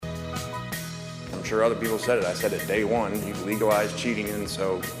sure other people said it. I said it day one. You legalize cheating, and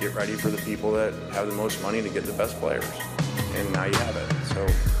so get ready for the people that have the most money to get the best players. And now you have it. So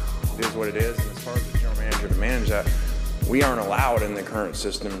it is what it is. And as far as the general manager to manage that, we aren't allowed in the current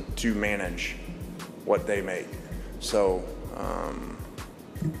system to manage what they make. So,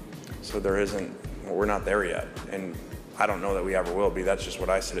 there isn't, we're not there yet. And I don't know that we ever will be. That's just what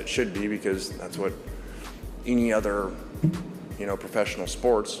I said it should be, because that's what any other, professional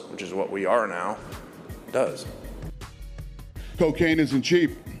sports, which is what we are now, does. Cocaine isn't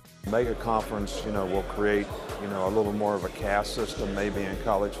cheap. Mega conference, will create, a little more of a caste system maybe in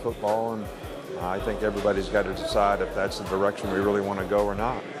college football, and I think everybody's got to decide if that's the direction we really want to go or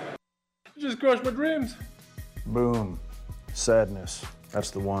not. You just crushed my dreams. Boom. Sadness. That's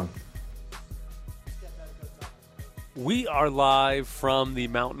the one. We are live from the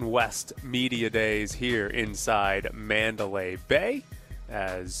Mountain West Media Days here inside Mandalay Bay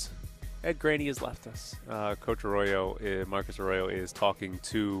as Ed Graney has left us. Coach Arroyo, Marcus Arroyo, is talking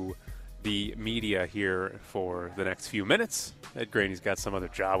to the media here for the next few minutes. Ed Graney's got some other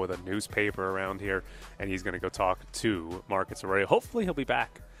job with a newspaper around here, and he's going to go talk to Marcus Arroyo. Hopefully he'll be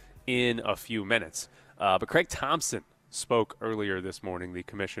back in a few minutes. But Craig Thompson spoke earlier this morning, the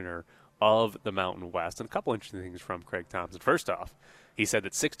commissioner of the Mountain West, and a couple interesting things from Craig Thompson. First off, he said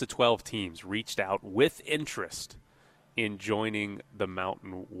that 6 to 12 teams reached out with interest in joining the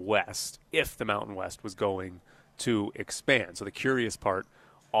Mountain West if the Mountain West was going to expand. So the curious part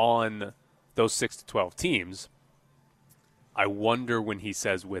on those 6 to 12 teams, I wonder when he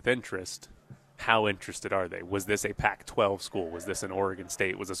says with interest, how interested are they? Was this a Pac-12 school? Was this an Oregon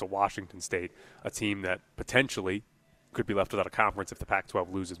State? Was this a Washington State? A team that potentially could be left without a conference if the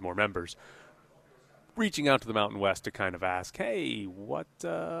Pac-12 loses more members. Reaching out to the Mountain West to kind of ask, hey, what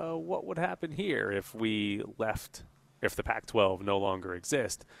would happen here if we left, if the Pac-12 no longer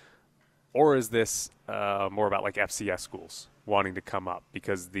exists? Or is this more about like FCS schools wanting to come up?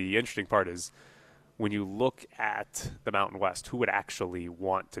 Because the interesting part is when you look at the Mountain West, who would actually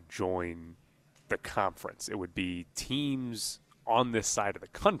want to join the conference? It would be teams on this side of the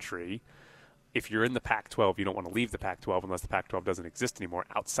country. If you're in the Pac-12, you don't want to leave the Pac-12 unless the Pac-12 doesn't exist anymore.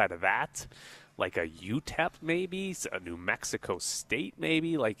 Outside of that, like a UTEP maybe, a New Mexico State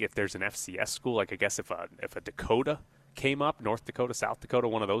maybe, like if there's an FCS school, like I guess if a Dakota came up, North Dakota, South Dakota,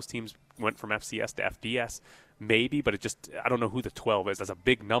 one of those teams went from FCS to FBS, maybe, but I don't know who the 12 is. That's a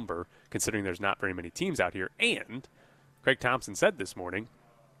big number considering there's not very many teams out here. And Craig Thompson said this morning,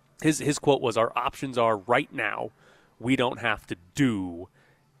 his quote was, our options are right now, we don't have to do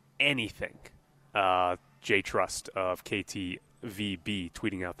anything. Jay Trust of KTVB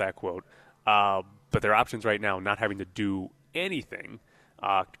tweeting out that quote. But their options right now, not having to do anything.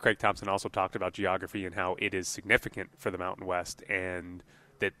 Craig Thompson also talked about geography and how it is significant for the Mountain West and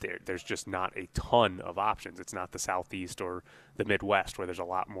that there's just not a ton of options. It's not the Southeast or the Midwest where there's a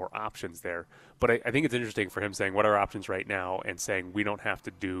lot more options there. But I think it's interesting for him saying what are our options right now and saying we don't have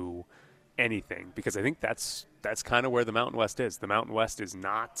to do anything, because I think that's kind of where the Mountain West is. The Mountain West is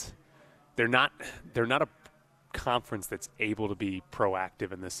not – they're not a conference that's able to be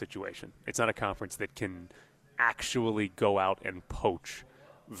proactive in this situation. It's not a conference that can actually go out and poach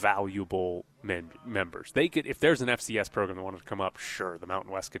valuable members. They could, if there's an FCS program that wanted to come up, sure, the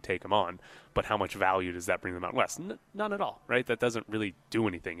Mountain West could take them on. But how much value does that bring to the Mountain West? None at all, right? That doesn't really do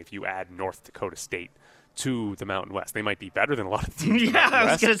anything if you add North Dakota State to the Mountain West. They might be better than a lot of teams. Yeah,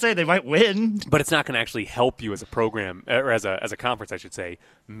 I was going to say they might win, but it's not going to actually help you as a program, or as a conference, I should say,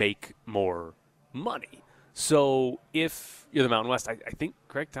 make more money. So if you're the Mountain West, I think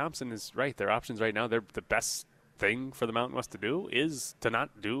Craig Thompson is right. Their options right now, they're the best thing for the Mountain West to do is to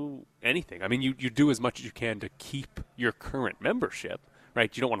not do anything. I mean, you do as much as you can to keep your current membership,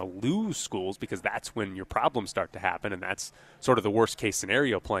 right? You don't want to lose schools because that's when your problems start to happen, and that's sort of the worst case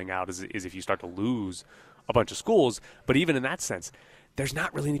scenario playing out is if you start to lose a bunch of schools. But even in that sense, there's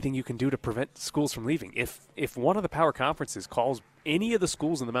not really anything you can do to prevent schools from leaving. If one of the power conferences calls any of the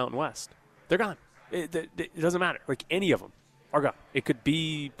schools in the Mountain West, they're gone. It doesn't matter. Like, any of them are gone. It could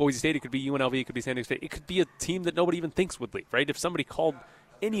be Boise State, it could be UNLV, it could be San Diego State. It could be a team that nobody even thinks would leave, right? If somebody called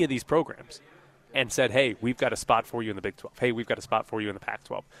any of these programs and said, hey, we've got a spot for you in the Big 12. Hey, we've got a spot for you in the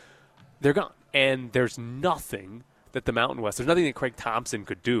Pac-12. They're gone. And there's nothing that the Mountain West, there's nothing that Craig Thompson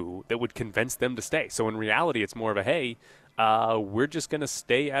could do that would convince them to stay. So in reality, it's more of a, hey, we're just going to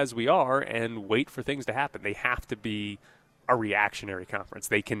stay as we are and wait for things to happen. They have to be a reactionary conference.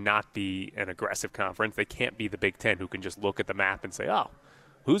 They cannot be an aggressive conference. They can't be the Big Ten who can just look at the map and say, oh,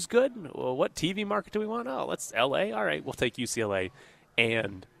 who's good? Well, what TV market do we want? Oh, let's L.A. All right, we'll take UCLA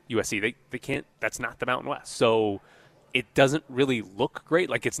and USC. They can't. That's not the Mountain West. So it doesn't really look great.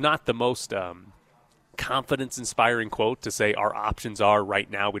 Like, it's not the most confidence-inspiring quote to say our options are right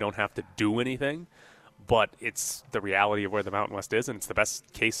now we don't have to do anything, but it's the reality of where the Mountain West is, and it's the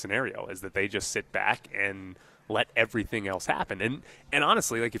best case scenario is that they just sit back and let everything else happen. And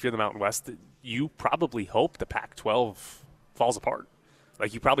honestly, like if you're the Mountain West, you probably hope the Pac-12 falls apart.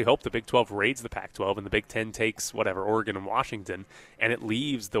 Like you probably hope the Big 12 raids the Pac-12 and the Big 10 takes Oregon and Washington, and it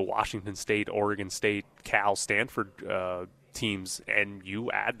leaves the Washington State, Oregon State, Cal, Stanford teams, and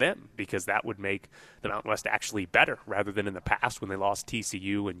you add them because that would make the Mountain West actually better rather than in the past when they lost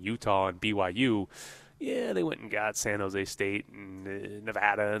TCU and Utah and BYU. Yeah, they went and got San Jose State and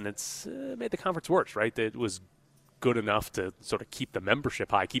Nevada, and it's made the conference worse, right? It was good enough to sort of keep the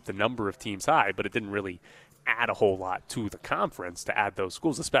membership high, keep the number of teams high, but it didn't really add a whole lot to the conference to add those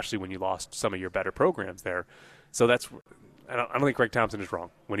schools, especially when you lost some of your better programs there. So I don't think Greg Thompson is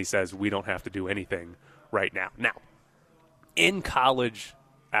wrong when he says we don't have to do anything right now. Now, in college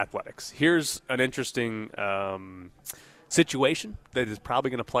athletics, here's an interesting situation that is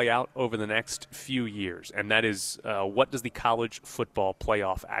probably going to play out over the next few years, and that is what does the college football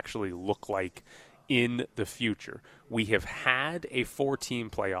playoff actually look like in the future? We have had a 4-team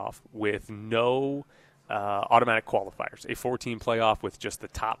playoff with no automatic qualifiers, a 4-team playoff with just the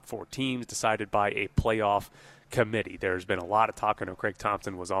top 4 teams decided by a playoff committee. There's been a lot of talk. I know Craig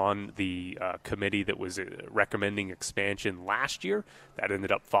Thompson was on the committee that was recommending expansion last year. That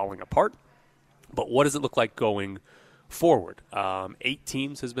ended up falling apart. But what does it look like going forward? 8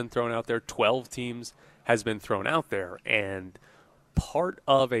 teams has been thrown out there. 12 teams has been thrown out there. And part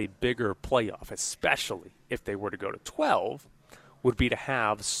of a bigger playoff, especially if they were to go to 12, would be to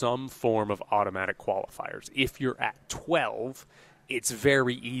have some form of automatic qualifiers. If you're at 12, it's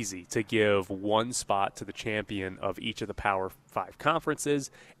very easy to give one spot to the champion of each of the Power 5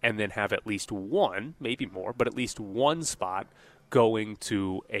 conferences and then have at least one, maybe more, but at least one spot going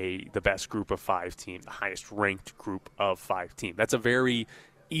to the best group of 5 team, the highest ranked group of 5 team. That's a very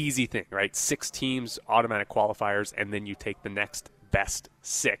easy thing, right? 6 teams, automatic qualifiers, and then you take the next best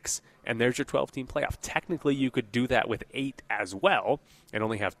 6, and there's your 12-team playoff. Technically, you could do that with 8 as well and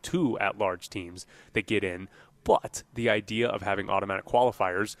only have 2 at-large teams that get in, but the idea of having automatic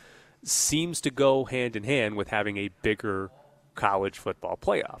qualifiers seems to go hand in hand with having a bigger college football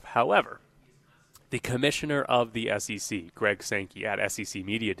playoff. However, the commissioner of the SEC, Greg Sankey, at SEC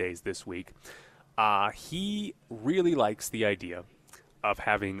Media Days this week, he really likes the idea of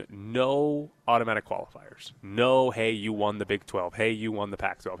having no automatic qualifiers. No, hey, you won the Big 12. Hey, you won the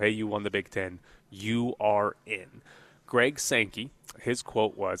Pac-12. Hey, you won the Big 10. You are in. Greg Sankey, his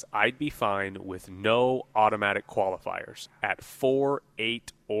quote was, "I'd be fine with no automatic qualifiers at 4,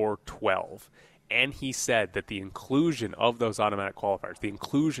 8, or 12. And he said that the inclusion of those automatic qualifiers, the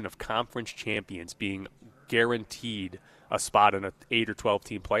inclusion of conference champions being guaranteed a spot in an 8 or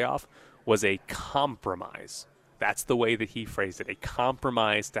 12-team playoff was a compromise. That's the way that he phrased it, a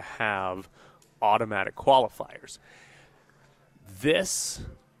compromise to have automatic qualifiers. This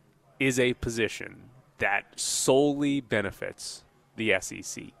is a position that solely benefits the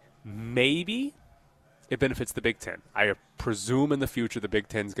SEC. Maybe it benefits the Big Ten. I presume in the future the Big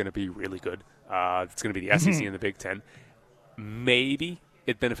Ten is going to be really good. It's going to be the SEC and the Big Ten. Maybe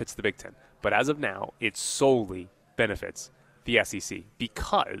it benefits the Big Ten. But as of now, it solely benefits the SEC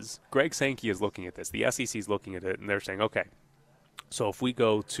because Greg Sankey is looking at this. The SEC is looking at it, and they're saying, okay, so if we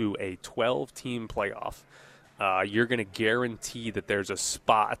go to a 12-team playoff, you're going to guarantee that there's a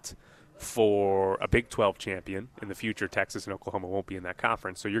spot for a Big 12 champion. In the future, Texas and Oklahoma won't be in that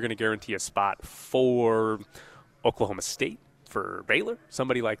conference. So you're going to guarantee a spot for Oklahoma State, for Baylor,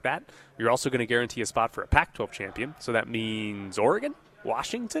 somebody like that. You're also going to guarantee a spot for a Pac-12 champion. So that means Oregon,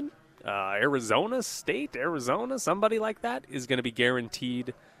 Washington, Arizona State, somebody like that is going to be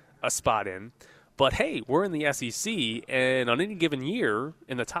guaranteed a spot in. But, hey, we're in the SEC, and on any given year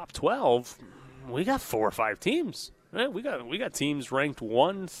in the top 12, we got 4 or 5 teams. Right? We got teams ranked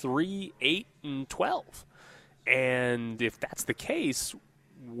 1, 3, 8, and 12. And if that's the case,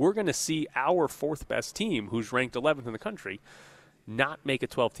 we're going to see our 4th best team, who's ranked 11th in the country, not make a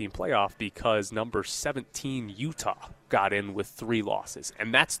 12-team playoff because number 17 Utah got in with 3 losses.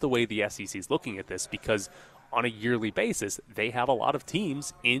 And that's the way the SEC is looking at this because on a yearly basis, they have a lot of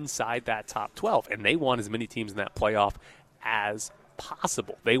teams inside that top 12, and they want as many teams in that playoff as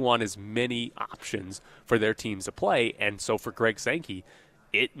possible. They want as many options for their teams to play, and so for Greg Sankey,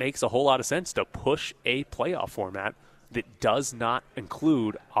 it makes a whole lot of sense to push a playoff format that does not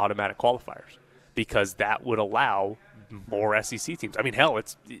include automatic qualifiers because that would allow more SEC teams. I mean, hell,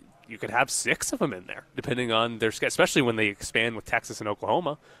 you could have 6 of them in there, depending on their schedule, especially when they expand with Texas and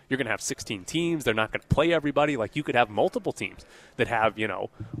Oklahoma. You're going to have 16 teams. They're not going to play everybody. Like, you could have multiple teams that have,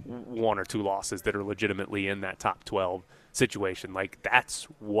 1 or 2 losses that are legitimately in that top 12 situation. Like, that's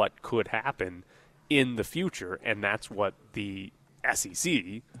what could happen in the future, and that's what the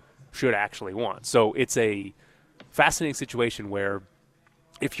SEC should actually want. So it's a fascinating situation where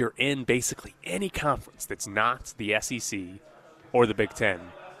if you're in basically any conference that's not the SEC or the Big Ten,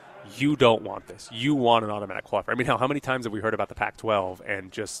 you don't want this. You want an automatic qualifier. I mean, how many times have we heard about the Pac-12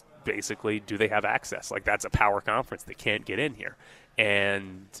 and just basically, do they have access? Like, that's a power conference. They can't get in here.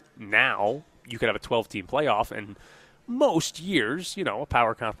 And now you could have a 12-team playoff, and most years, a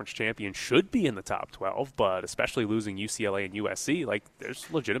power conference champion should be in the top 12, but especially losing UCLA and USC, like, there's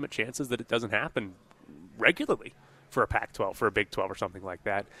legitimate chances that it doesn't happen regularly for a Pac-12, for a Big 12 or something like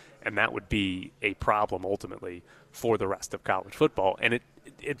that, and that would be a problem ultimately for the rest of college football. And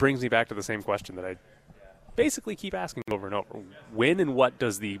it brings me back to the same question that I basically keep asking over and over. When and what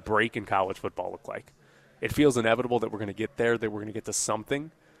does the break in college football look like? It feels inevitable that we're going to get there, that we're going to get to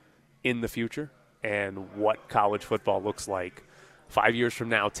something in the future, and what college football looks like 5 years from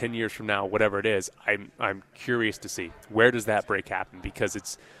now, 10 years from now, whatever it is, I'm curious to see. Where does that break happen? Because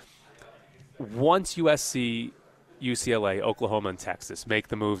it's once USC, UCLA, Oklahoma, and Texas make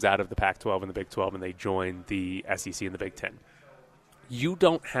the moves out of the Pac-12 and the Big 12 and they join the SEC and the Big 10, you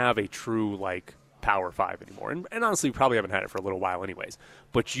don't have a true, Power 5 anymore. And honestly, we probably haven't had it for a little while anyways.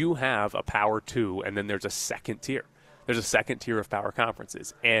 But you have a Power 2, and then there's a second tier. There's a second tier of power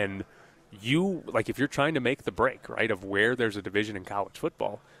conferences. And you, if you're trying to make the break, right, of where there's a division in college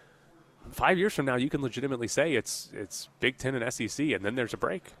football, 5 years from now, you can legitimately say it's Big Ten and SEC, and then there's a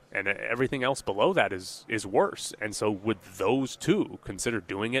break, and everything else below that is worse. And so would those two consider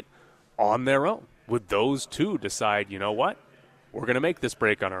doing it on their own? Would those two decide, you know what, we're going to make this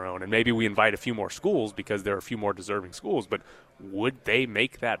break on our own, and maybe we invite a few more schools because there are a few more deserving schools, but would they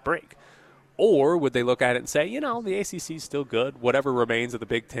make that break? Or would they look at it and say, the ACC is still good, whatever remains of the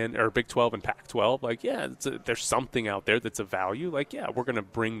Big 10 or Big 12 and Pac-12, there's something out there that's of value. We're going to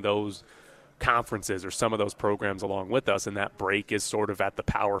bring those conferences or some of those programs along with us, and that break is sort of at the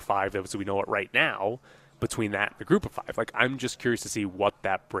Power 5 as we know it right now between that and the Group of 5. I'm just curious to see what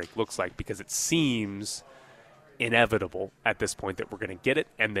that break looks like, because it seems inevitable at this point that we're going to get it,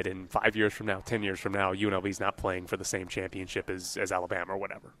 and that in 5 years from now, 10 years from now, UNLV's not playing for the same championship as Alabama or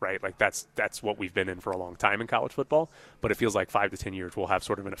whatever, right? That's what we've been in for a long time in college football, but it feels like 5 to 10 years we'll have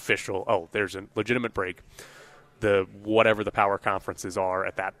sort of an official, there's a legitimate break. Whatever the power conferences are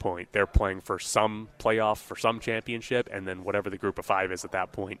at that point, they're playing for some playoff, for some championship, and then whatever the Group of 5 is at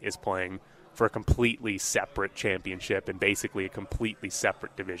that point is playing for a completely separate championship and basically a completely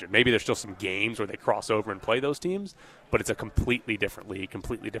separate division. Maybe there's still some games where they cross over and play those teams, but it's a completely different league,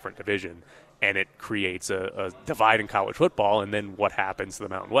 completely different division, and it creates a divide in college football. And then what happens to the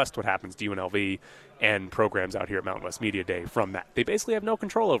Mountain West, what happens to UNLV and programs out here at Mountain West Media Day from that? They basically have no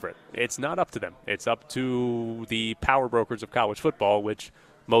control over it. It's not up to them. It's up to the power brokers of college football, which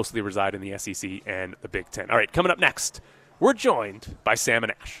mostly reside in the SEC and the Big Ten. All right, coming up next, we're joined by Sam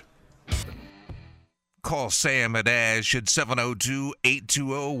and Ash. Call Sam and Ash at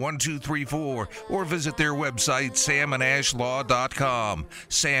 702-820-1234 or visit their website, samandashlaw.com.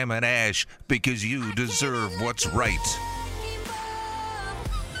 Sam and Ash, because you deserve what's right.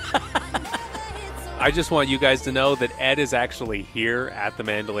 I just want you guys to know that Ed is actually here at the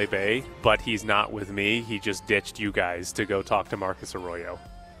Mandalay Bay, but he's not with me. He just ditched you guys to go talk to Marcus Arroyo.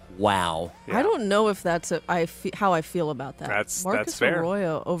 Wow. Yeah. I don't know if that's how I feel about that. That's fair.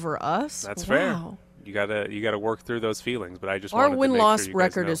 Arroyo over us? That's wow. fair. You gotta work through those feelings, but I just our wanted win-loss to make sure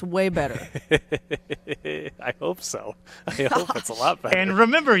record is way better. I hope so. I hope it's a lot better. And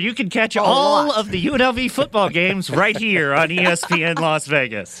remember, you can catch all of the UNLV football games right here on ESPN Las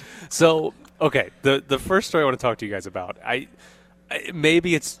Vegas. So, okay, the first story I want to talk to you guys about,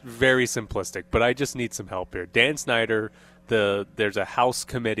 maybe it's very simplistic, but I just need some help here. Dan Snyder. There's a House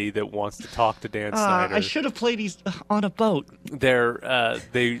committee that wants to talk to Dan Snyder. I should have played these on a boat. There's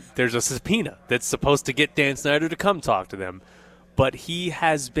a subpoena that's supposed to get Dan Snyder to come talk to them, but he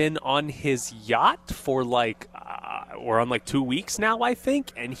has been on his yacht for we're on 2 weeks now, I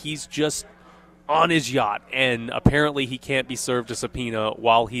think, and he's just on his yacht, and apparently he can't be served a subpoena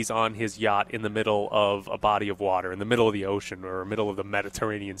while he's on his yacht in the middle of a body of water, in the middle of the ocean or middle of the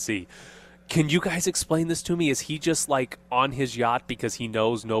Mediterranean Sea. Can you guys explain this to me? Is he just on his yacht because he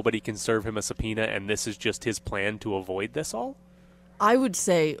knows nobody can serve him a subpoena and this is just his plan to avoid this all? I would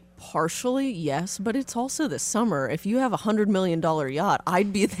say partially, yes, but it's also the summer. If you have $100 million yacht,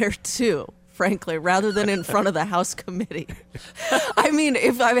 I'd be there too. frankly, rather than in front of the House committee. I mean,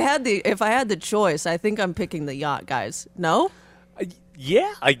 if I had the choice, I think I'm picking the yacht, guys. No?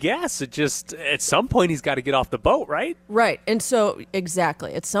 Yeah, I guess. It just, at some point, he's got to get off the boat, right? Right. And so,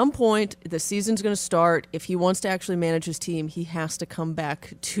 exactly. At some point, the season's going to start. If he wants to actually manage his team, he has to come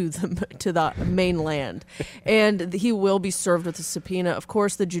back to the mainland. And he will be served with a subpoena. Of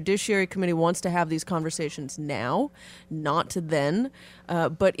course, the Judiciary Committee wants to have these conversations now, not then.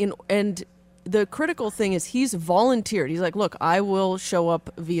 And the critical thing is he's volunteered. He's like, look, I will show up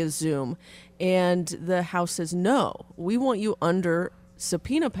via Zoom. And the House says, no, we want you under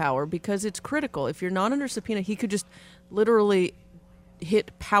subpoena power because it's critical. If you're not under subpoena, he could just literally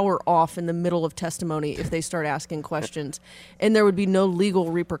hit power off in the middle of testimony if they start asking questions, and there would be no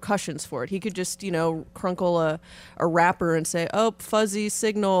legal repercussions for it. He could just, crunkle a wrapper and say, oh, fuzzy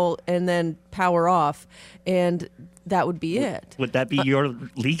signal, and then power off, and that would be it. Would that be your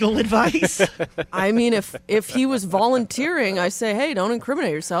legal advice? I mean, if he was volunteering, I say, hey, don't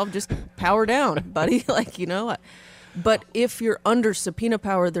incriminate yourself. Just power down, buddy. But if you're under subpoena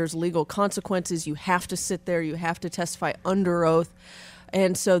power, there's legal consequences. You have to sit there. You have to testify under oath.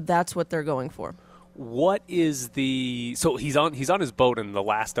 And so that's what they're going for. What is so he's on his boat, and the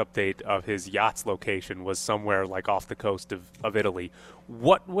last update of his yacht's location was somewhere like off the coast of Italy.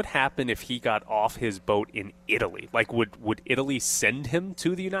 What would happen if he got off his boat in Italy? Like, would Italy send him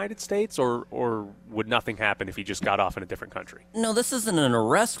to the United States, or would nothing happen if he just got off in a different country? No, this isn't an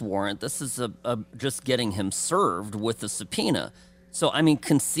arrest warrant. This is just getting him served with a subpoena. So, I mean,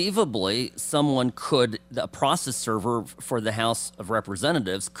 conceivably, a process server for the House of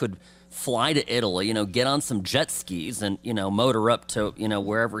Representatives could fly to Italy, get on some jet skis and, motor up to,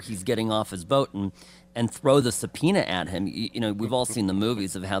 wherever he's getting off his boat and throw the subpoena at him. We've all seen the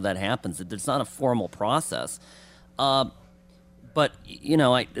movies of how that happens. It's not a formal process. But,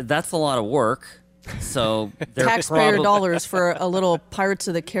 that's a lot of work. So taxpayer dollars for a little Pirates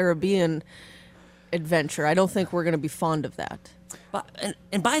of the Caribbean adventure. I don't think we're going to be fond of that.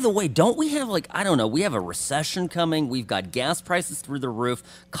 And by the way, don't we have we have a recession coming. We've got gas prices through the roof,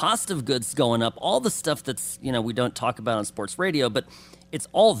 cost of goods going up, all the stuff that's, we don't talk about on sports radio, but it's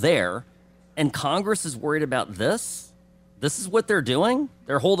all there. And Congress is worried about this. This is what they're doing.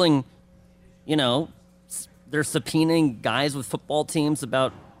 They're holding, they're subpoenaing guys with football teams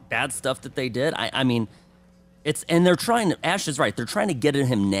about bad stuff that they did. I mean, and they're trying to, Ash is right, they're trying to get at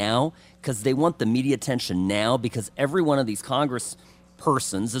him now because they want the media attention now because every one of these Congress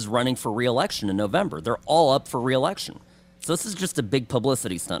persons is running for re-election in November. They're all up for re-election. So this is just a big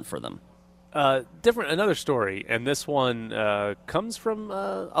publicity stunt for them. Another story, and this one comes from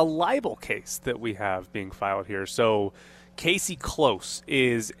a libel case that we have being filed here. So Casey Close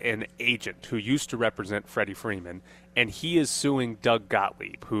is an agent who used to represent Freddie Freeman, and he is suing Doug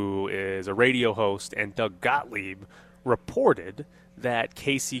Gottlieb, who is a radio host, and Doug Gottlieb reported that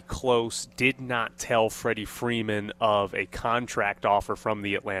Casey Close did not tell Freddie Freeman of a contract offer from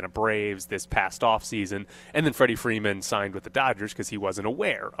the Atlanta Braves this past offseason, and then Freddie Freeman signed with the Dodgers because he wasn't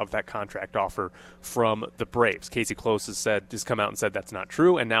aware of that contract offer from the Braves. Casey Close has come out and said that's not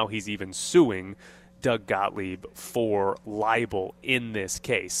true, and now he's even suing Doug Gottlieb for libel in this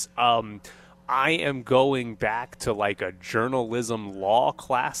case. I am going back to like a journalism law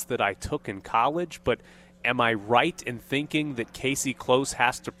class that I took in college, but am I right in thinking that Casey Close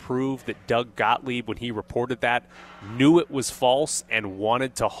has to prove that Doug Gottlieb, when he reported that, knew it was false and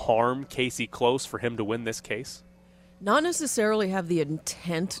wanted to harm Casey Close for him to win this case? Not necessarily have the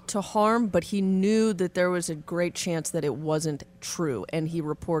intent to harm, but he knew that there was a great chance that it wasn't true, and he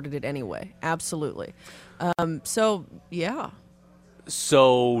reported it anyway. Absolutely. Yeah.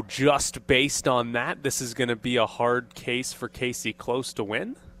 So just based on that, this is going to be a hard case for Casey Close to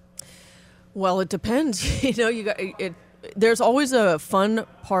win? Well, it depends. There's always a fun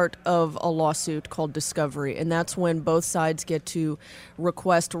part of a lawsuit called discovery, and that's when both sides get to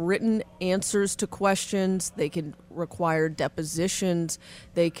request written answers to questions. They can require depositions.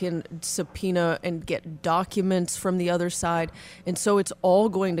 They can subpoena and get documents from the other side. And so it's all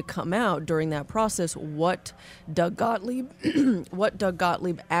going to come out during that process what Doug Gottlieb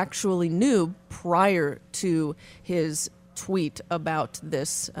actually knew prior to his tweet about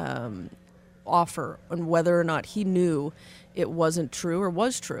this offer, and whether or not he knew it wasn't true or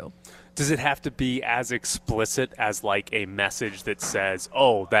was true. Does it have to be as explicit as like a message that says,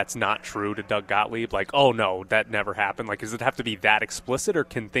 oh, that's not true to Doug Gottlieb? Like, oh, no, that never happened. Like, does it have to be that explicit, or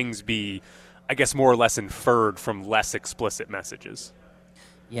can things be, I guess, more or less inferred from less explicit messages?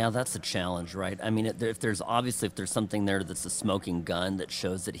 Yeah, that's a challenge, right? I mean, if there's something there that's a smoking gun that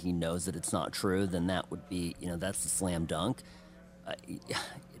shows that he knows that it's not true, then that would be, that's a slam dunk.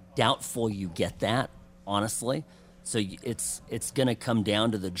 doubtful you get that, honestly. So it's going to come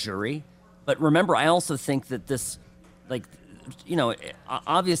down to the jury. But remember, I also think that this, like, you know,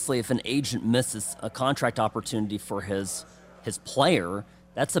 obviously if an agent misses a contract opportunity for his player,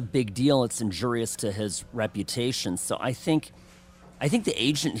 that's a big deal. It's injurious to his reputation. So I think the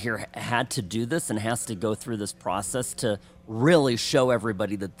agent here had to do this and has to go through this process to really show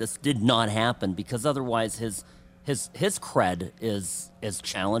everybody that this did not happen, because otherwise his cred is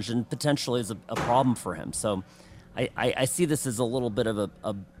challenged and potentially is a problem for him. So I see this as a little bit of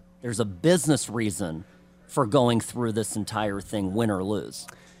there's a business reason for going through this entire thing, win or lose.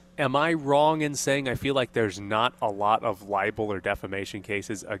 Am I wrong in saying I feel like there's not a lot of libel or defamation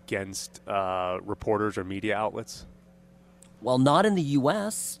cases against reporters or media outlets? Well, not in the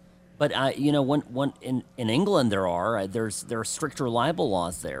U.S., but you know, when in England there are stricter libel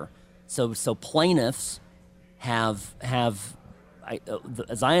laws there. So plaintiffs have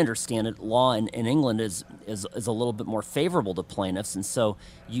as I understand it, law in England is a little bit more favorable to plaintiffs, and so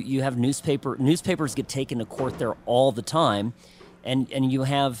you have newspapers get taken to court there all the time, and you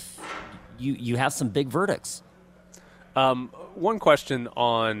have some big verdicts. One question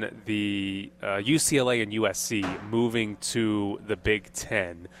on the UCLA and USC moving to the Big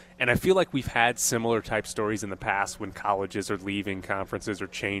Ten. And I feel like we've had similar type stories in the past when colleges are leaving conferences or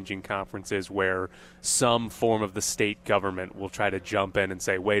changing conferences, where some form of the state government will try to jump in and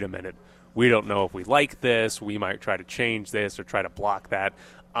say, wait a minute, we don't know if we like this. We might try to change this or try to block that.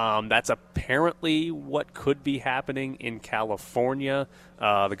 That's apparently what could be happening in California.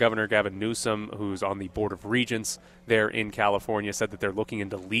 The governor, Gavin Newsom, who's on the Board of Regents there in California, said that they're looking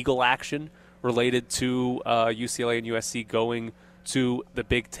into legal action related to UCLA and USC going to the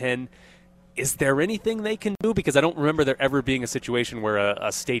Big Ten. Is there anything they can do? Because I don't remember there ever being a situation where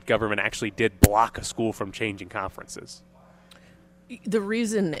a state government actually did block a school from changing conferences. The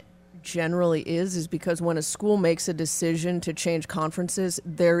reason generally is because when a school makes a decision to change conferences,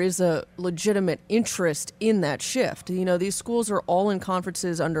 there is a legitimate interest in that shift. You know, these schools are all in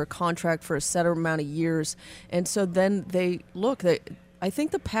conferences under contract for a set amount of years, and so then I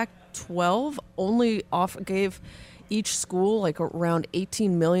think the Pac-12 only gave each school like around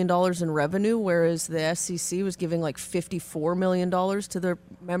 $18 million in revenue, whereas the SEC was giving like $54 million to their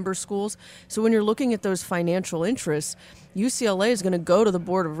member schools. So when you're looking at those financial interests, UCLA is going to go to the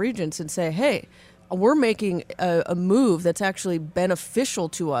Board of Regents and say, hey, we're making a move that's actually beneficial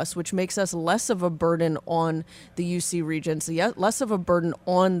to us, which makes us less of a burden on the UC Regents, less of a burden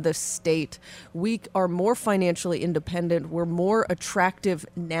on the state. We are more financially independent. We're more attractive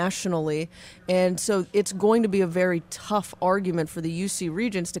nationally. And so it's going to be a very tough argument for the UC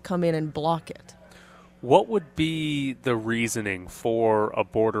Regents to come in and block it. What would be the reasoning for a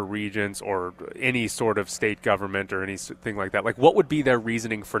Board of Regents or any sort of state government or anything like that? Like, what would be their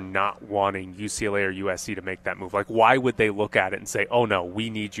reasoning for not wanting UCLA or USC to make that move? Like, why would they look at it and say, oh, no, we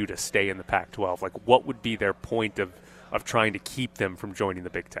need you to stay in the Pac-12? Like, what would be their point of trying to keep them from joining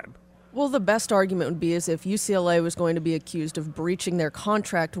the Big Ten? Well, the best argument would be is if UCLA was going to be accused of breaching their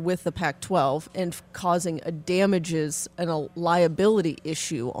contract with the Pac-12 and causing a damages and a liability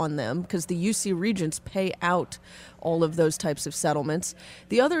issue on them, because the UC Regents pay out all of those types of settlements.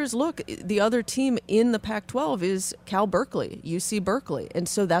 The other is, look, the other team in the Pac-12 is Cal Berkeley, UC Berkeley. And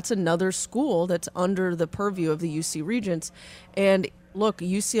so that's another school that's under the purview of the UC Regents. And look,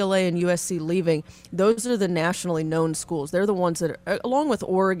 UCLA and USC leaving, those are the nationally known schools. They're the ones that are, along with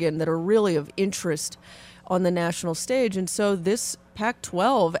Oregon, that are really of interest on the national stage. And so this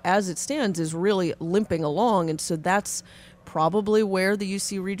Pac-12, as it stands, is really limping along. And so that's probably where the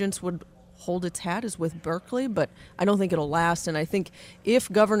UC Regents would hold its hat, is with Berkeley, but I don't think it'll last. And I think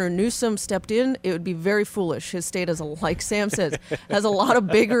if Governor Newsom stepped in, it would be very foolish. His state, like Sam says, has a lot of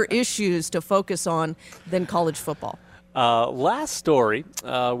bigger issues to focus on than college football. Last story,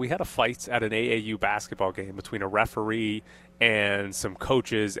 we had a fight at an AAU basketball game between a referee and some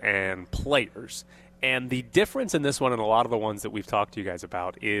coaches and players. And the difference in this one and a lot of the ones that we've talked to you guys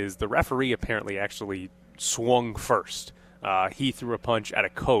about is the referee apparently actually swung first. He threw a punch at a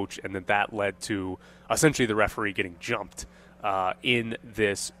coach, and then that led to essentially the referee getting jumped in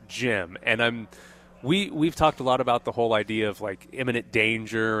this gym. And we've talked a lot about the whole idea of like imminent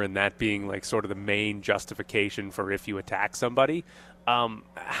danger and that being like sort of the main justification for if you attack somebody.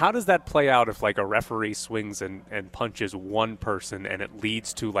 How does that play out if like a referee swings and punches one person and it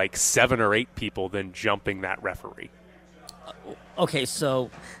leads to like 7 or 8 people then jumping that referee? Okay, so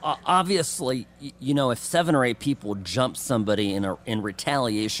obviously, you know, if 7 or 8 people jump somebody in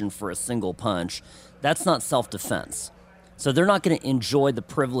retaliation for a single punch, that's not self-defense. So they're not going to enjoy the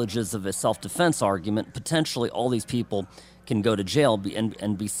privileges of a self-defense argument. Potentially, all these people can go to jail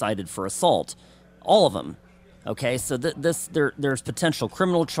and be cited for assault. All of them. Okay, so there's potential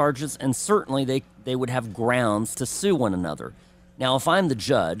criminal charges, and certainly they would have grounds to sue one another. Now, if I'm the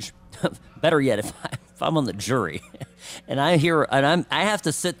judge, better yet, if I'm on the jury, and I have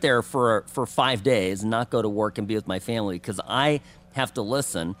to sit there for 5 days and not go to work and be with my family because I have to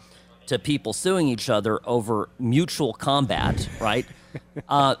listen to people suing each other over mutual combat, right?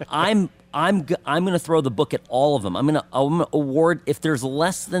 I'm going to throw the book at all of them. I'm going to award, if there's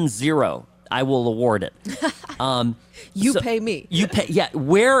less than 0, I will award it. You pay me. You pay, yeah.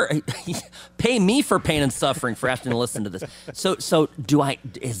 Pay me for pain and suffering for having to listen to this. So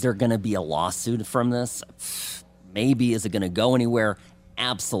is there going to be a lawsuit from this? Maybe. Is it going to go anywhere?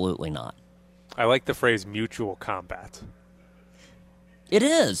 Absolutely not. I like the phrase mutual combat. It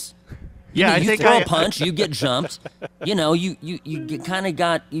is. Yeah, you throw a punch, you get jumped. You kind of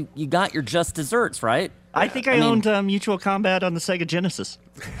got your just desserts, right? I think I owned Mutual Combat on the Sega Genesis.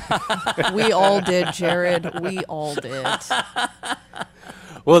 We all did, Jared. We all did.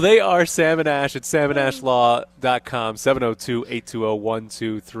 Well, they are Sam and Ash at salmonashlaw.com,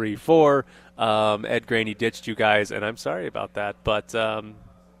 702-820-1234. Ed Graney ditched you guys, and I'm sorry about that, but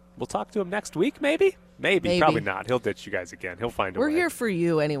we'll talk to him next week, maybe? Maybe. Probably not. He'll ditch you guys again. He'll find a way. We're here for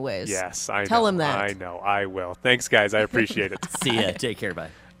you anyways. Yes, I know. Tell him that. I know. I will. Thanks, guys. I appreciate it. See ya. Take care. Bye.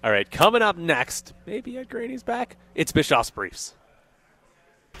 All right, coming up next, maybe Ed Graney's back. It's Bischoff's Briefs.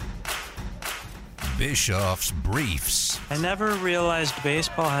 Bischoff's Briefs. I never realized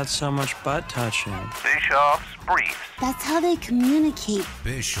baseball had so much butt touching. Bischoff's Briefs. That's how they communicate.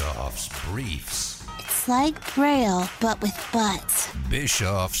 Bischoff's Briefs. It's like Braille, but with butts.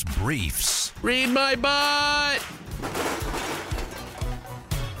 Bischoff's Briefs. Read my butt!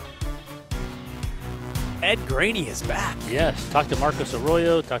 Ed Graney is back. Yes. Talked to Marcus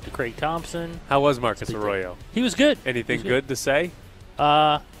Arroyo, talked to Craig Thompson. How was Marcus Arroyo? He was good. Anything good to say?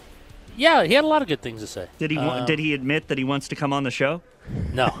 Yeah, he had a lot of good things to say. Did he admit that he wants to come on the show?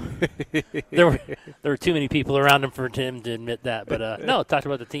 No. there were too many people around him for him to admit that. But no, talked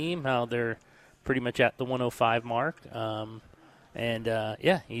about the team, how they're pretty much at the 105 mark.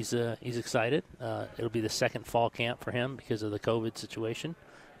 He's excited. It'll be the second fall camp for him because of the COVID situation.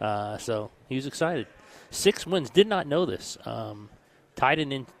 So he was excited. 6 wins. Did not know this. Tied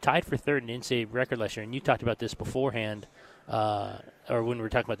for third in NCAA record last year. And you talked about this beforehand, or when we were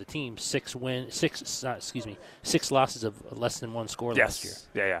talking about the team. 6 losses of less than 1 score last year.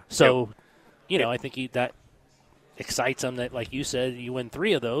 Yeah. So, I think that excites him that, like you said, you win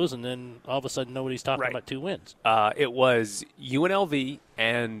 3 of those, and then all of a sudden nobody's talking about 2 wins. It was UNLV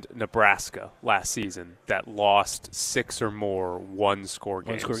and Nebraska last season that lost 6 or more one-score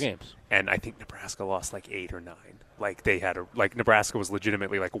games. One-score games. And I think Nebraska lost like 8 or 9. Like Nebraska was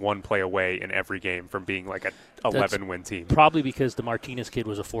legitimately like 1 play away in every game from being like an 11-win team. Probably because the Martinez kid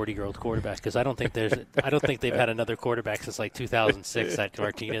was a 40-year-old quarterback. Because I don't think they've had another quarterback since like 2006. That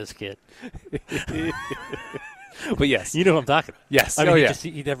Martinez kid. But yes, you know what I'm talking about. Yes,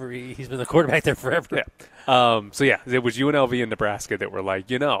 he's been the quarterback there forever. Yeah. It was UNLV and Nebraska that were like,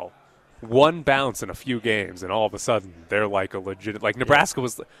 1 bounce in a few games, and all of a sudden they're like a legit. Like Nebraska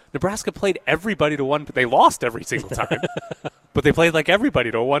played everybody to one, but they lost every single time. But they played like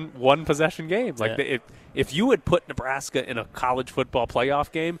everybody to a one possession game. Like if you had put Nebraska in a college football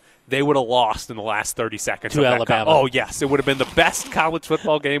playoff game, they would have lost in the last 30 seconds to Alabama. Oh yes, it would have been the best college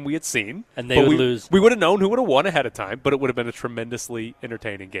football game we had seen, and they would lose. We would have known who would have won ahead of time, but it would have been a tremendously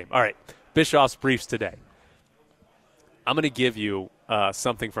entertaining game. All right, Bischoff's Briefs today. I'm going to give you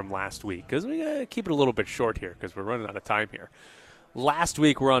something from last week because we got to keep it a little bit short here because we're running out of time here. Last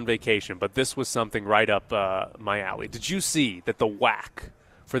week we're on vacation, but this was something right up my alley. Did you see that the WAC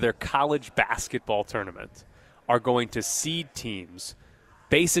for their college basketball tournament are going to seed teams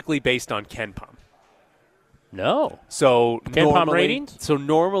basically based on KenPom? No. So KenPom ratings? So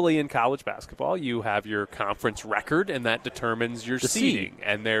normally in college basketball you have your conference record and that determines your seeding.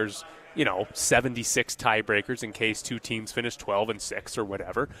 And there's 76 tiebreakers in case 2 teams finish 12-6 or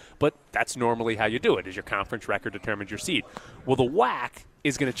whatever. But that's normally how you do it, is your conference record determines your seed. Well, the WAC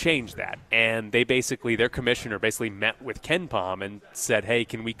is going to change that. And their commissioner basically met with KenPom and said, hey,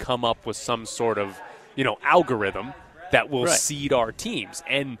 can we come up with some sort of, algorithm that will seed our teams?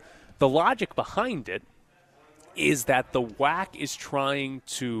 And the logic behind it is that the WAC is trying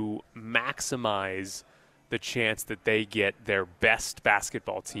to maximize the chance that they get their best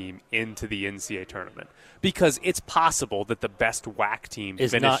basketball team into the NCAA tournament, because it's possible that the best WAC team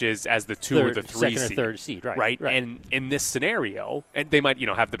finishes as the 2 or the 3 second seed, or third seed, right? And in this scenario, and they might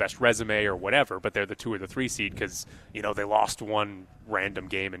have the best resume or whatever, but they're the 2 or the 3 seed because they lost one random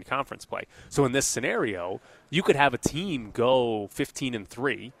game in conference play. So in this scenario, you could have a team go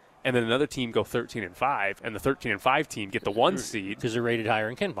 15-3. And then another team go 13-5, and the 13-5 team get the 1 seed because they're rated higher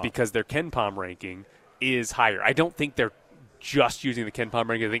in KenPom. Because their KenPom ranking is higher. I don't think they're just using the KenPom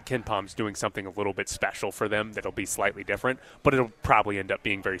ranking. I think KenPom's doing something a little bit special for them that'll be slightly different, but it'll probably end up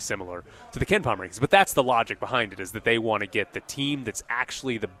being very similar to the KenPom rankings. But that's the logic behind it, is that they want to get the team that's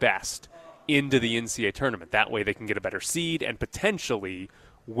actually the best into the NCAA tournament. That way they can get a better seed and potentially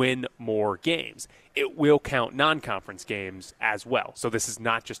win more games. It will count non-conference games as well. So this is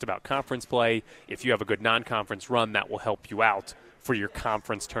not just about conference play. If you have a good non-conference run, that will help you out for your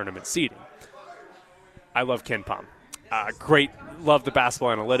conference tournament seeding. I love KenPom. Great. Love the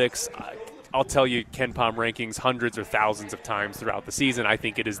basketball analytics. I'll tell you KenPom rankings hundreds or thousands of times throughout the season. I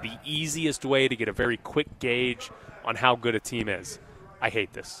think it is the easiest way to get a very quick gauge on how good a team is. I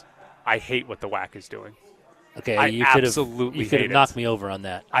hate this. I hate what the WAC is doing. Okay, I you absolutely could hate have it. knocked me over on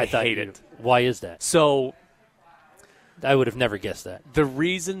that. I hate it. Why is that? So I would have never guessed that. The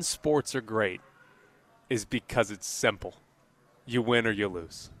reason sports are great is because it's simple. You win or you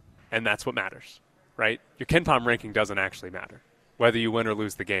lose, and that's what matters, right? Your KenPom ranking doesn't actually matter. Whether you win or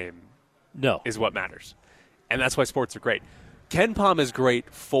lose the game is what matters, and that's why sports are great. KenPom is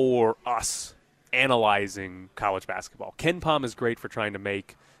great for us analyzing college basketball. KenPom is great for trying to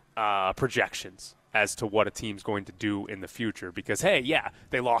make projections as to what a team's going to do in the future, because, hey, yeah,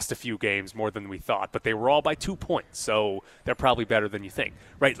 they lost a few games more than we thought, but they were all by 2 points, so they're probably better than you think,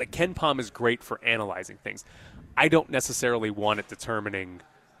 right? Like, KenPom is great for analyzing things. I don't necessarily want it determining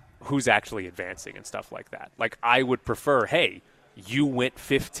who's actually advancing and stuff like that. Like, I would prefer, hey, you went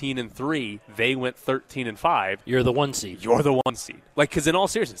 15-3, they went 13-5. You're the 1 seed. You're the 1 seed. Like, because in all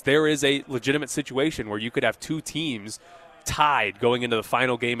seriousness, there is a legitimate situation where you could have 2 teams tied going into the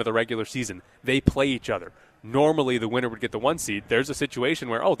final game of the regular season. They play each other. Normally, the winner would get the 1 seed. There's a situation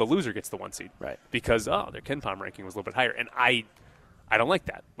where, the loser gets the 1 seed. Right. Because, their KenPom ranking was a little bit higher. And I don't like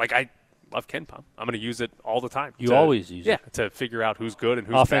that. Like, I love KenPom. I'm going to use it all the time. You always use it. Yeah, to figure out who's good and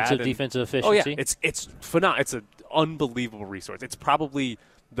who's offensive, bad. defensive efficiency. Oh, yeah. It's phenomenal. It's an unbelievable resource. It's probably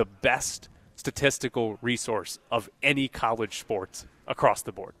the best statistical resource of any college sport across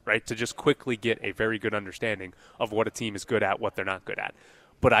the board, right? To just quickly get a very good understanding of what a team is good at, what they're not good at.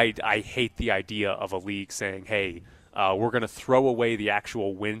 But I hate the idea of a league saying, hey, we're going to throw away the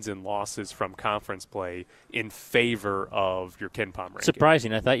actual wins and losses from conference play in favor of your KenPom ranking.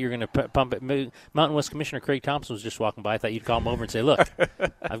 Surprising. I thought you were going to pump it. Mountain West Commissioner Craig Thompson was just walking by. I thought you'd call him over and say, look,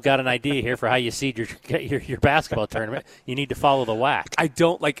 I've got an idea here for how you seed your basketball tournament. You need to follow the WAC.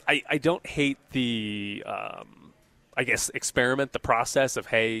 I don't hate the experiment, the process of,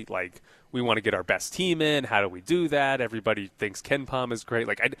 hey, like, we want to get our best team in. How do we do that? Everybody thinks KenPom is great.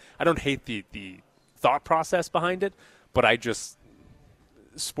 Like, I don't hate the thought process behind it, but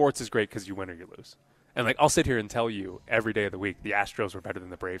sports is great because you win or you lose. And, like, I'll sit here and tell you every day of the week the Astros were better than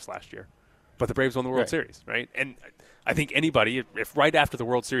the Braves last year. But the Braves won the World Series, right? And I think anybody, if right after the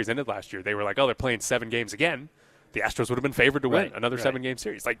World Series ended last year, they were like, they're playing 7 games again, the Astros would have been favored to win another 7-game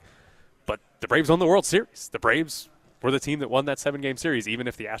series. Like, but the Braves won the World Series. The Braves were the team that won that 7-game series. Even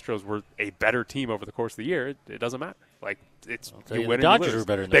if the Astros were a better team over the course of the year, it doesn't matter. Like, it's you win the and you Dodgers lose. were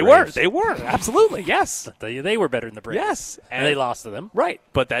better than the Braves. They were absolutely, yes. They were better than the Braves. Yes, and they lost to them. Right,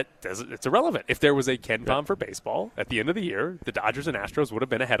 but it's irrelevant. If there was a KenPom for baseball at the end of the year, the Dodgers and Astros would have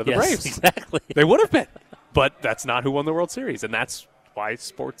been ahead of the Braves. Exactly. They would have been, but that's not who won the World Series, and that's why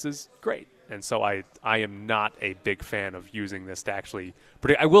sports is great. And so I am not a big fan of using this to actually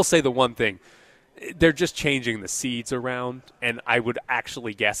predict. I will say the one thing. They're just changing the seeds around, and I would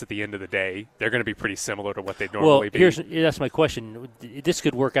actually guess at the end of the day they're going to be pretty similar to what they'd normally be. That's my question. This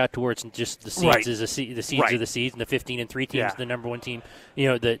could work out towards just the seeds the seeds are the seeds, and the 15-3 teams, the number 1 team,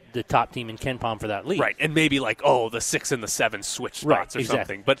 the top team in KenPom for that league. Right, and maybe like the 6 and the 7 switch spots or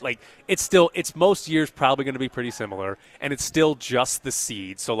something. But like it's most years probably going to be pretty similar, and it's still just the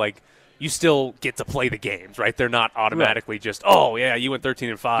seed. So like. You still get to play the games, right? They're not automatically just, you went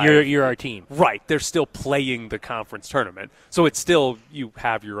 13-5. You're our team. Right. They're still playing the conference tournament. So it's still, you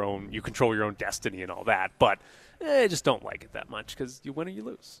have your own, you control your own destiny and all that. But I just don't like it that much because you win or you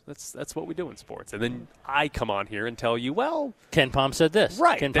lose. That's what we do in sports. And then I come on here and tell you, well. KenPom said this.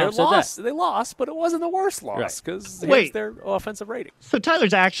 Right. KenPom said that. They lost, but it wasn't the worst loss because it's their offensive rating. So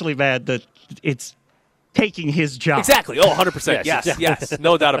Tyler's actually mad that it's taking his job. Exactly. Oh, 100%. Yes, Yes.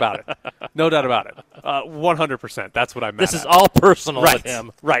 No doubt about it. 100%. That's what I meant. This is all personal right. with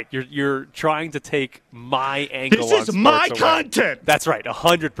him. Right. You're trying to take my angle This on is sports my away. content. That's right.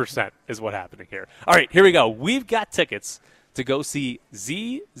 100% is what's happening here. All right, here we go. We've got tickets to go see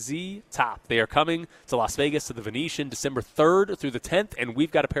ZZ Top. They are coming to Las Vegas to the Venetian December 3rd through the 10th, and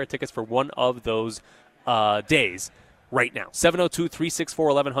we've got a pair of tickets for one of those days right now.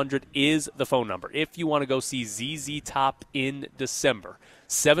 702-364-1100 is the phone number. If you want to go see ZZ Top in December,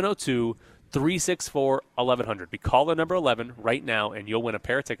 702-364-1100. Be caller number 11 right now, and you'll win a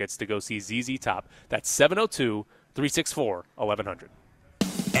pair of tickets to go see ZZ Top. That's 702-364-1100.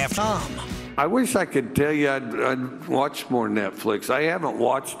 I wish I could tell you I'd watch more Netflix. I haven't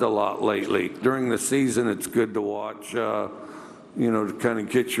watched a lot lately. During the season, it's good to watch, to kind of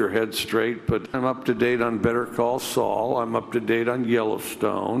get your head straight. But I'm up to date on Better Call Saul. I'm up to date on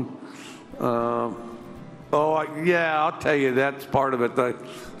Yellowstone. I'll tell you, that's part of it.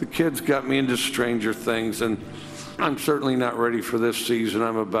 The kids got me into Stranger Things, and I'm certainly not ready for this season.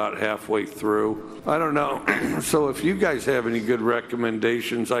 I'm about halfway through. I don't know. So if you guys have any good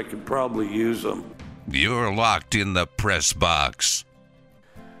recommendations, I could probably use them. You're locked in the press box.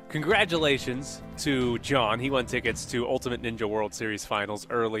 Congratulations to John. He won tickets to Ultimate Ninja World Series Finals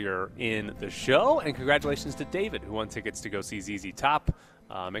earlier in the show. And congratulations to David, who won tickets to go see ZZ Top.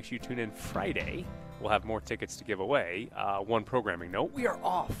 Make sure you tune in Friday. We'll have more tickets to give away. One programming note, we are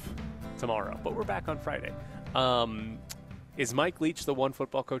off tomorrow, but we're back on Friday. Is Mike Leach the one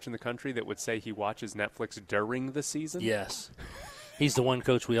football coach in the country that would say he watches Netflix during the season? Yes. He's the one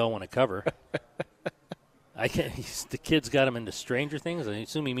coach we all want to cover. The kid's got him into Stranger Things. I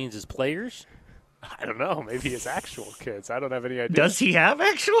assume he means his players. I don't know. Maybe his actual kids. I don't have any idea. Does he have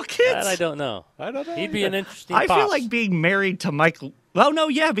actual kids? That I don't know. He'd be an interesting I feel pops. like being married to Michael. Oh, no,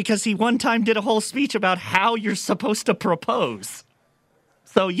 yeah, because he one time did a whole speech about how you're supposed to propose.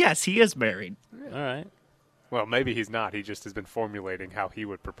 So, yes, he is married. All right. Well, maybe he's not. He just has been formulating how he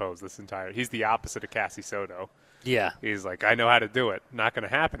would propose this entire. He's the opposite of Cassie Soto. Yeah. He's like, I know how to do it. Not going to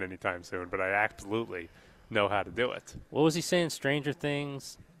happen anytime soon, but I absolutely know how to do it. What was he saying? Stranger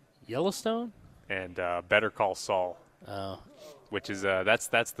Things, Yellowstone, and Better Call Saul. Oh. Which is that's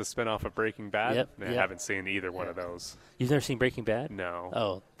the spinoff of Breaking Bad. Yep. I haven't seen either one of those. You've never seen Breaking Bad? No.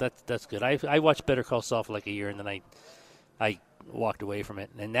 Oh, that's good. I watched Better Call Saul for like a year, and then I walked away from it.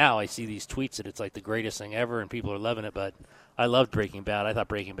 And now I see these tweets that it's like the greatest thing ever, and people are loving it. But I loved Breaking Bad. I thought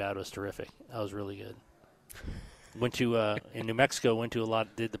Breaking Bad was terrific. That was really good. Went to in New Mexico.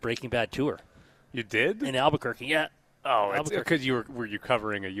 Did the Breaking Bad tour. You did? In Albuquerque, yeah. Oh, it's because were you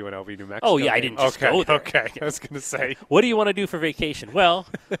covering a UNLV New Mexico? Oh, yeah, I didn't just go there. Okay, I was going to say. What do you want to do for vacation? Well,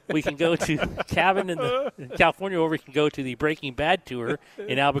 we can go to a cabin in California, or we can go to the Breaking Bad tour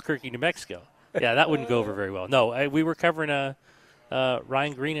in Albuquerque, New Mexico. Yeah, that wouldn't go over very well. No, we were covering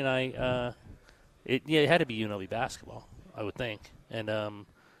Ryan Green and I. It had to be UNLV basketball, I would think. And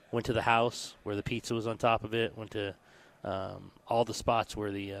went to the house where the pizza was on top of it. Went to all the spots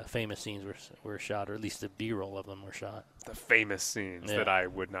where the famous scenes were shot, or at least the B-roll of them were shot. The famous scenes that I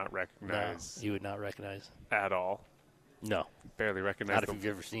would not recognize. No, you would not recognize at all. No, barely recognize. Not if you've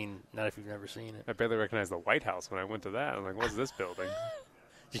never seen it. I barely recognized the White House when I went to that. I'm like, what's this building?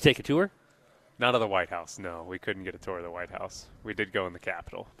 Did you take a tour? Not of the White House. No, we couldn't get a tour of the White House. We did go in the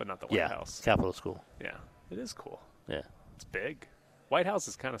Capitol, but not the White House. Capitol's cool. Yeah, it is cool. Yeah, it's big. White House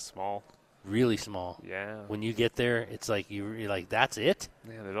is kind of small. Really small. Yeah. When you get there, it's like you're like, that's it?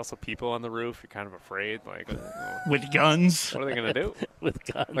 Yeah, there's also people on the roof. You're kind of afraid, like with guns. What are they gonna do? With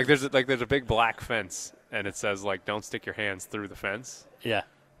guns. Like there's a big black fence, and it says like, don't stick your hands through the fence. Yeah.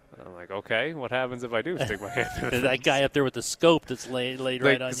 And I'm like, okay, what happens if I do stick my hand through the fence? That guy up there with the scope that's laid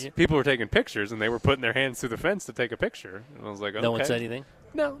right on you. People were taking pictures, and they were putting their hands through the fence to take a picture. And I was like, okay. No one said anything?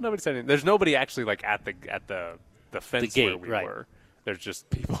 No, nobody said anything. There's nobody actually like at the fence the gate, where we right. were. There's just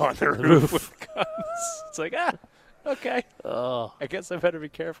people on the roof with guns. It's like, okay. Oh, I guess I better be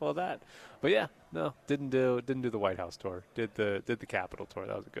careful of that. But yeah, no, didn't do the White House tour. Did the Capitol tour.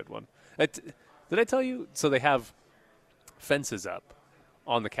 That was a good one. Did I tell you? So they have fences up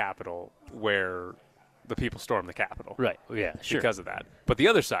on the Capitol where the people storm the Capitol. Right. Yeah. Sure. Because of that. But the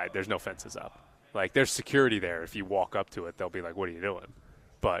other side, there's no fences up. Like there's security there. If you walk up to it, they'll be like, "What are you doing?"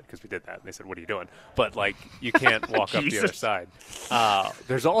 But because we did that, and they said, "What are you doing?" But like, you can't walk up the other side.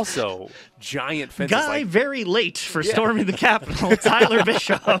 There's also giant fences. Guy very late for storming the Capitol, Tyler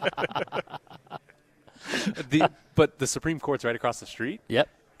Bishop. But the Supreme Court's right across the street. Yep.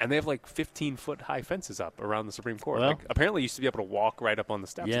 And they have like 15-foot high fences up around the Supreme Court. Well, like, apparently, you used to be able to walk right up on the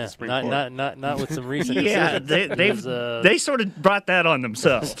steps of the Supreme Court. Not with some recent Yeah, decisions. they sort of brought that on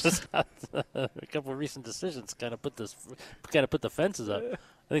themselves. A couple of recent decisions kind of put the fences up.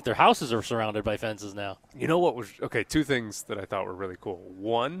 I think their houses are surrounded by fences now. You know what was okay? Two things that I thought were really cool.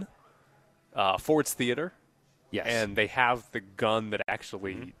 One, Ford's Theater. Yes. And they have the gun that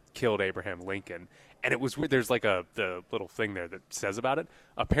actually killed Abraham Lincoln. And it was weird. There's like the little thing there that says about it.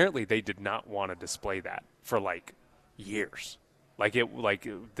 Apparently, they did not want to display that for like years.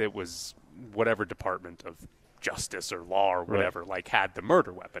 It was whatever Department of Justice or Law or whatever had the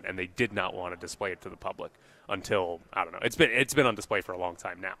murder weapon, and they did not want to display it to the public until I don't know. It's been on display for a long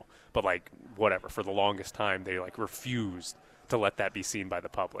time now, but whatever, for the longest time they refused to let that be seen by the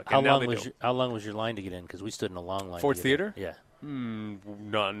public. How long was your line to get in? Because we stood in a long line. Ford's Theater? Yeah.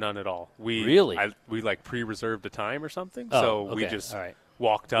 None at all. We pre-reserved a time or something, we just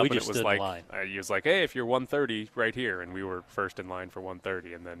walked up, and it was he was like, "Hey, if you're 1:30, right here," and we were first in line for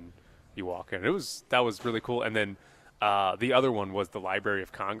 1:30, and then you walk in. That was really cool. And then the other one was the Library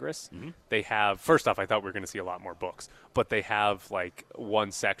of Congress. They have, first off, I thought we were going to see a lot more books, but they have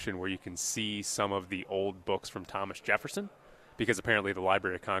one section where you can see some of the old books from Thomas Jefferson, because apparently the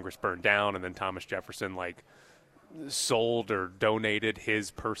Library of Congress burned down, and then Thomas Jefferson sold or donated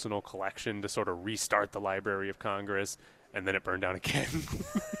his personal collection to sort of restart the Library of Congress, and then it burned down again.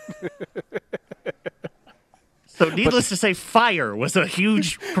 So needless to say, fire was a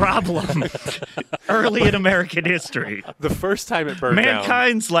huge problem early in American history. The first time it burned down,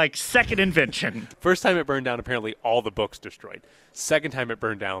 mankind's second invention. First time it burned down, apparently all the books destroyed. Second time it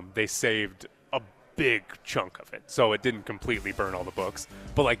burned down, they saved a big chunk of it. So it didn't completely burn all the books.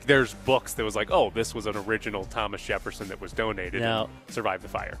 But there's books that was this was an original Thomas Jefferson that was donated and survived the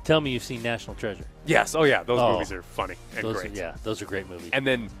fire. Tell me you've seen National Treasure. Yes. Oh, yeah. Those movies are funny and great. Yeah, those are great movies. And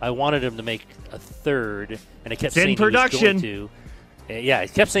then I wanted him to make a third, and it kept in saying production. He was going to. Yeah,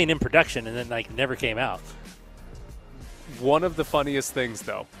 it kept saying in production, and then never came out. One of the funniest things,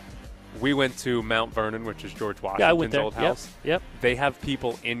 though, we went to Mount Vernon, which is George Washington's old house. Yep. They have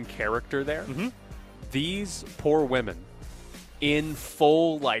people in character there. These poor women in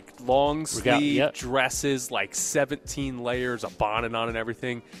full, long sleeve dresses, 17 layers, a bonnet on and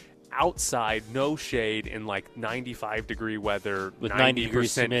everything. Outside, no shade, in 95-degree weather, with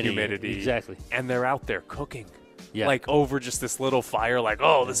 90% humidity. Exactly. And they're out there cooking. Yeah. Over just this little fire,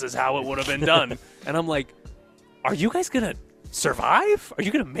 this is how it would have been done. And I'm like, are you guys going to survive? Are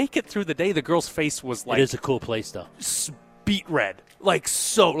you going to make it through the day? The girl's face was It is a cool place, though. Beet red.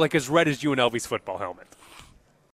 As red as UNLV's football helmet.